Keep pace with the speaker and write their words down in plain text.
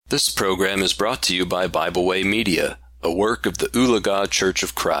This program is brought to you by Bible Way Media, a work of the Ulaga Church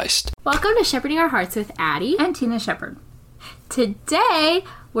of Christ. Welcome to Shepherding Our Hearts with Addie and Tina Shepherd. Today,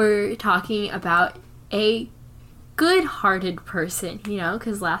 we're talking about a good-hearted person,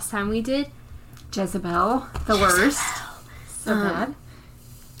 because last time we did Jezebel, the worst. So bad.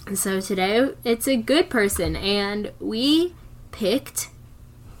 So today, it's a good person, and we picked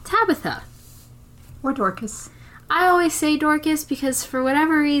Tabitha. Or Dorcas. I always say Dorcas because for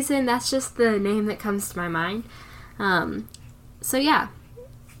whatever reason, that's just the name that comes to my mind. So yeah.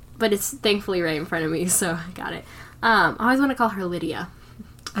 But it's thankfully right in front of me, so I got it. I always want to call her Lydia.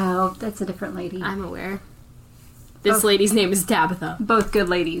 Oh, that's a different lady. I'm aware. This lady's name is Tabitha. Both good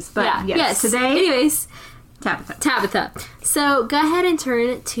ladies, but yes. Today, anyways, Tabitha. So go ahead and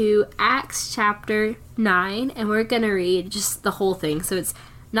turn to Acts chapter 9, and we're going to read just the whole thing. So it's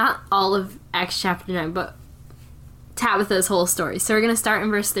not all of Acts chapter 9, but Tabitha's whole story. So we're going to start in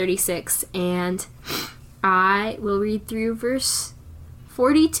verse 36, and I will read through verse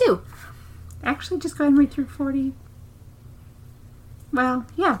 42. Actually, just go ahead and read through 40. Well,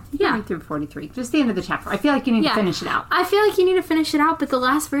 yeah. Read through 43. Just the end of the chapter. I feel like you need to finish it out. I feel like you need to finish it out, but the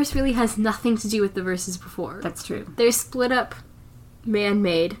last verse really has nothing to do with the verses before. That's true. They're split up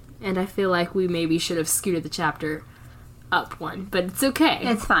man-made, and I feel like we maybe should have scooted the chapter up one, but it's okay.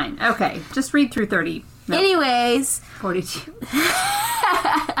 It's fine. Okay, just read through 30. No, Anyways. 42.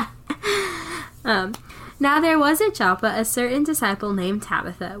 Now there was at Joppa a certain disciple named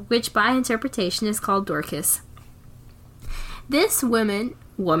Tabitha, which by interpretation is called Dorcas. This woman,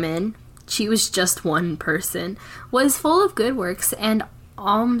 she was just one person, was full of good works and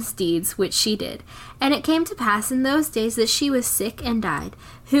alms deeds which she did. And it came to pass in those days that she was sick and died,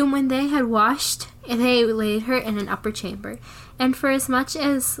 whom when they had washed, they laid her in an upper chamber. And for as much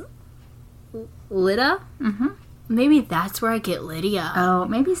as Lydda? Mm-hmm. Maybe that's where I get Lydia. Oh,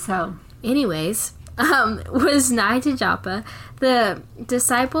 maybe so. Anyways, was nigh to Joppa. The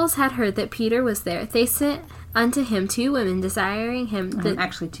disciples had heard that Peter was there. They sent unto him 2 women, desiring him...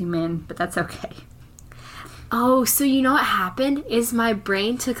 Actually 2 men, but that's okay. Oh, so you know what happened? Is my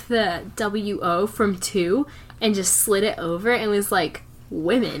brain took the W-O from 2 and just slid it over and was like,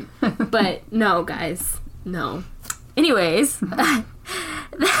 women. But no, guys. No. Anyways...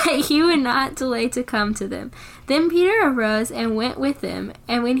 that he would not delay to come to them. Then Peter arose and went with them,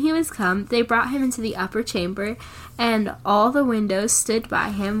 and when he was come, they brought him into the upper chamber, and all the windows stood by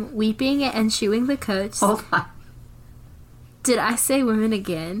him, weeping and shewing the coats. Hold on. Did I say women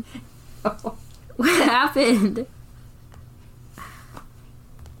again? Oh. What happened?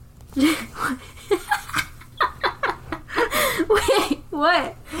 Wait,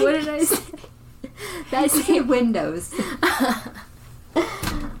 what? What did I say? Did I say windows?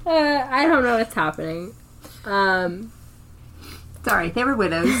 I don't know what's happening. Sorry, they were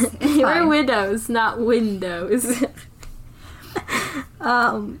widows. They were widows, not windows.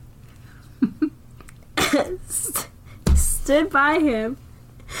 Stood by him,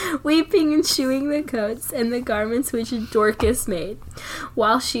 weeping and chewing the coats and the garments which Dorcas made,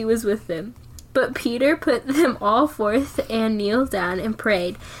 while she was with them. But Peter put them all forth and kneeled down and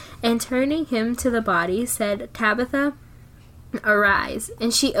prayed, and turning him to the body, said, Tabitha, arise.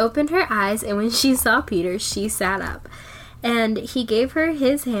 And she opened her eyes, and when she saw Peter, she sat up. And he gave her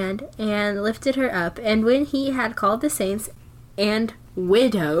his hand and lifted her up. And when he had called the saints and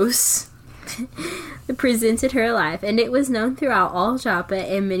widows, presented her alive. And it was known throughout all Joppa,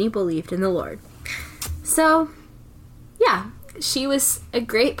 and many believed in the Lord. So, yeah, she was a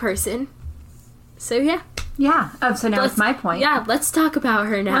great person. So, yeah. Yeah. Oh, so now it's my point. Yeah, let's talk about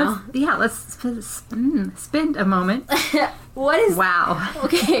her now. Let's spend a moment. What is... Wow.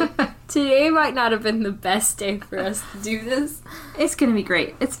 Okay, today might not have been the best day for us to do this. It's going to be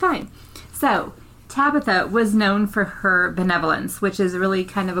great. It's fine. So, Tabitha was known for her benevolence, which is really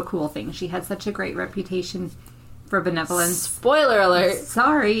kind of a cool thing. She had such a great reputation for benevolence. Spoiler alert.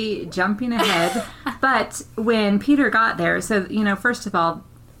 Sorry, jumping ahead. But when Peter got there, so, first of all,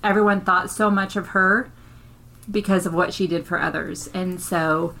 everyone thought so much of her because of what she did for others. And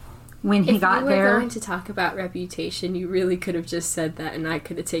so when he got there... If you were going to talk about reputation, you really could have just said that and I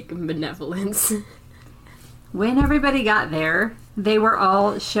could have taken benevolence. When everybody got there, they were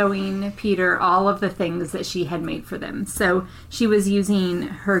all showing Peter all of the things that she had made for them. So she was using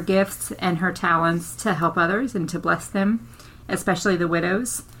her gifts and her talents to help others and to bless them, especially the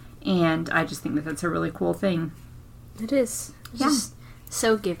widows. And I just think that that's a really cool thing. It is. Just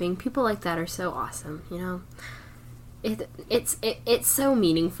so giving. People like that are so awesome, It's so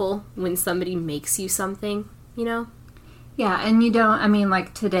meaningful when somebody makes you something, Yeah, and you don't,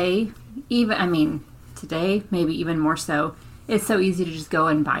 today, maybe even more so, it's so easy to just go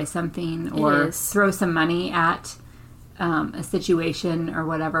and buy something or throw some money at a situation or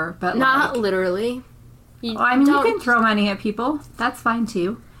whatever. But not literally. You can throw money at people. That's fine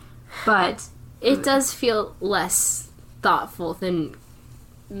too. But it does feel less thoughtful than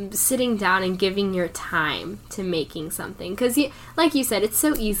sitting down and giving your time to making something. Because, like you said, it's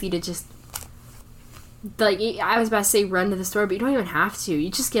so easy to just, like, I was about to say run to the store, but you don't even have to. You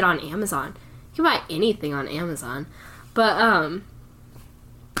just get on Amazon. You can buy anything on Amazon. But,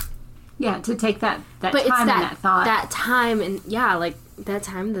 yeah, to take that but time and that thought. That time and, yeah, like, that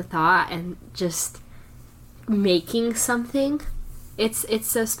time, the thought, and just making something. It's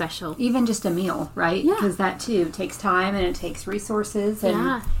so special. Even just a meal, right? Yeah. Because that, too, takes time and it takes resources.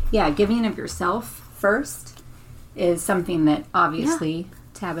 And, giving of yourself first is something that, obviously,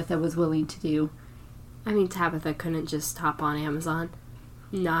 Tabitha was willing to do. I mean, Tabitha couldn't just hop on Amazon.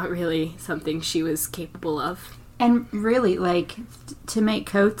 Not really something she was capable of. And really, like, to make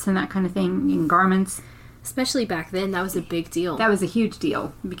coats and that kind of thing and garments. Especially back then, that was a big deal. That was a huge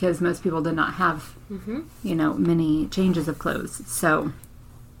deal because most people did not have, many changes of clothes. So,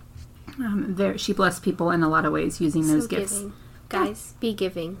 she blessed people in a lot of ways using those gifts. Giving. Guys, be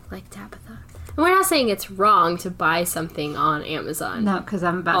giving like Tabitha. And we're not saying it's wrong to buy something on Amazon. No, because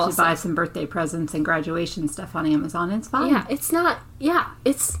I'm about to buy some birthday presents and graduation stuff on Amazon. It's fine. Yeah, it's not. Yeah,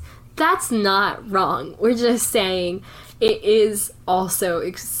 that's not wrong. We're just saying it is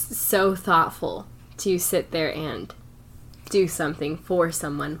also so thoughtful to sit there and do something for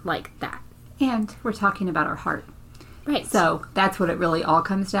someone like that. And we're talking about our heart. Right. So that's what it really all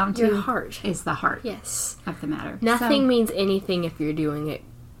comes down to. Your heart. Is the heart. Yes. Of the matter. Nothing means anything if you're doing it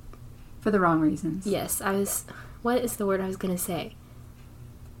for the wrong reasons. Yes, what is the word I was going to say?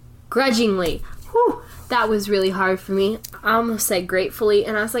 Grudgingly. Whew, that was really hard for me. I almost said gratefully,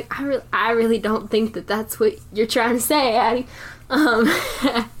 and I was like, I really don't think that's what you're trying to say, Addie.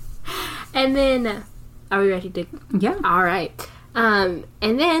 And then, are we ready to? Yeah. All right. And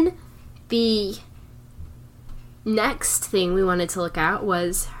then the next thing we wanted to look at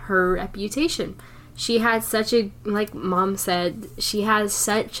was her reputation. She had like Mom said, she has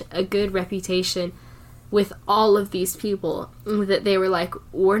such a good reputation with all of these people that they were like,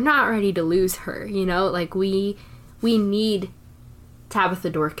 we're not ready to lose her, like we need Tabitha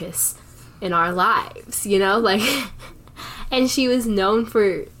Dorcas in our lives, like, and she was known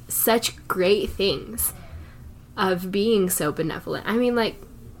for such great things of being so benevolent. I mean, like,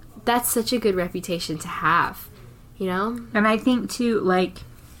 that's such a good reputation to have, And I think too, like,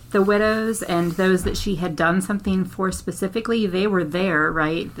 the widows and those that she had done something for specifically, they were there,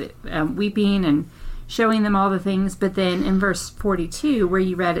 right? Weeping and showing them all the things. But then in verse 42, where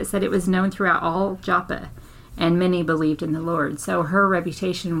you read, it said it was known throughout all Joppa, and many believed in the Lord. So her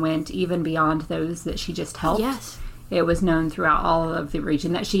reputation went even beyond those that she just helped. Yes. It was known throughout all of the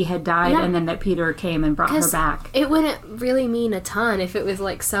region that she had died, and then that Peter came and brought her back. It wouldn't really mean a ton if it was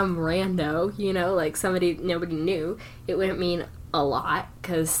like some rando, like somebody nobody knew. It wouldn't mean a lot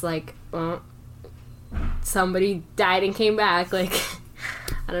because, like, somebody died and came back. Like,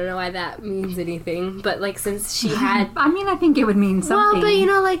 I don't know why that means anything, but, like, since she had... I mean, I think it would mean something. Well,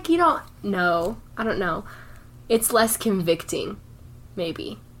 but, like, you don't know. I don't know. It's less convicting,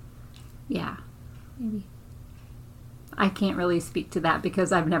 maybe. Yeah, maybe. I can't really speak to that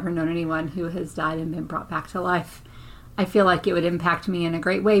because I've never known anyone who has died and been brought back to life. I feel like it would impact me in a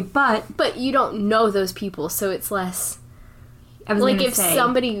great way, but you don't know those people, so it's less... I was like, if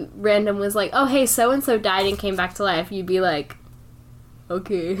somebody random was like, oh, hey, so-and-so died and came back to life, you'd be like,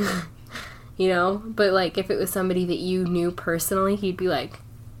 okay. But, like, if it was somebody that you knew personally, you'd be like,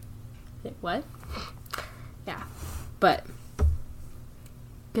 what? Yeah. But,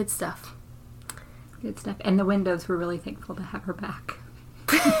 good stuff. Good stuff. And the windows were really thankful to have her back.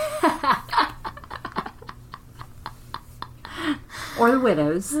 Or the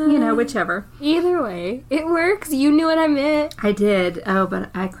widows, whichever. Either way, it works. You knew what I meant. I did. Oh,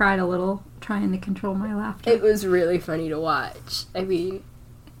 but I cried a little trying to control my laughter. It was really funny to watch. I mean,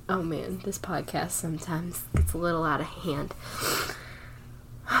 oh man, this podcast sometimes gets a little out of hand.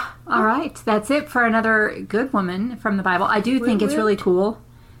 All right, that's it for another good woman from the Bible. I do think it's really cool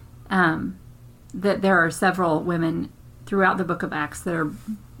that there are several women throughout the book of Acts that are,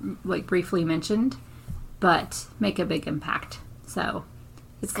 like, briefly mentioned, but make a big impact. So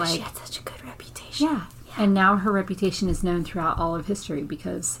it's like, she had such a good reputation. Yeah. And now her reputation is known throughout all of history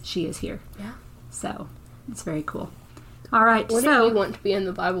because she is here. Yeah. So it's very cool. All right. Wouldn't you want to be in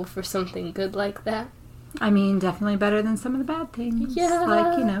the Bible for something good like that? I mean, definitely better than some of the bad things. Yeah.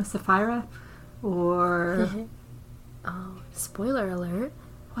 Like, Sapphira or... Oh, spoiler alert.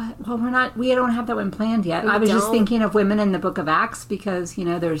 What? Well, we don't have that one planned yet. I was just thinking of women in the book of Acts because,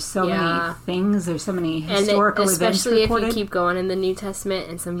 there's so many things. There's so many historical events reported. Especially if you keep going in the New Testament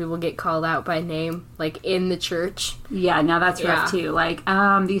and some people get called out by name, like in the church. Yeah, now that's rough too. Like,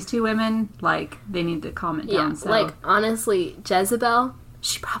 these two women, like, they need to calm it down. So. Like, honestly, Jezebel,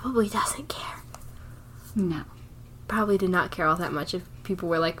 she probably doesn't care. No. Probably did not care all that much if people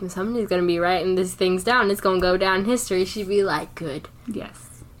were like, somebody's going to be writing these things down. It's going to go down in history. She'd be like, good. Yes.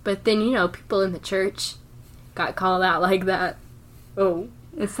 But then, people in the church got called out like that. Oh.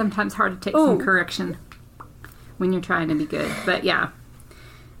 It's sometimes hard to take some correction when you're trying to be good. But yeah.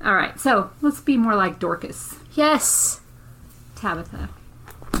 All right. So let's be more like Dorcas. Yes. Tabitha.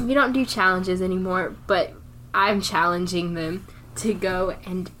 We don't do challenges anymore, but I'm challenging them to go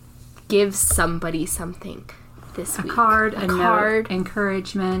and give somebody something this week. A card, a note,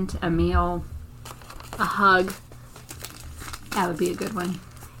 encouragement, a meal. A hug. That would be a good one.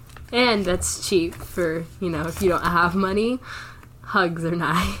 And that's cheap for, if you don't have money, hugs are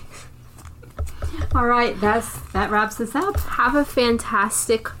nice. All right, that wraps us up. Have a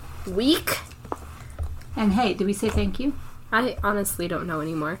fantastic week. And hey, did we say thank you? I honestly don't know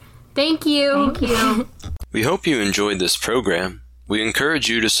anymore. Thank you. Thank you. We hope you enjoyed this program. We encourage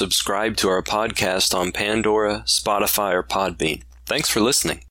you to subscribe to our podcast on Pandora, Spotify, or Podbean. Thanks for listening.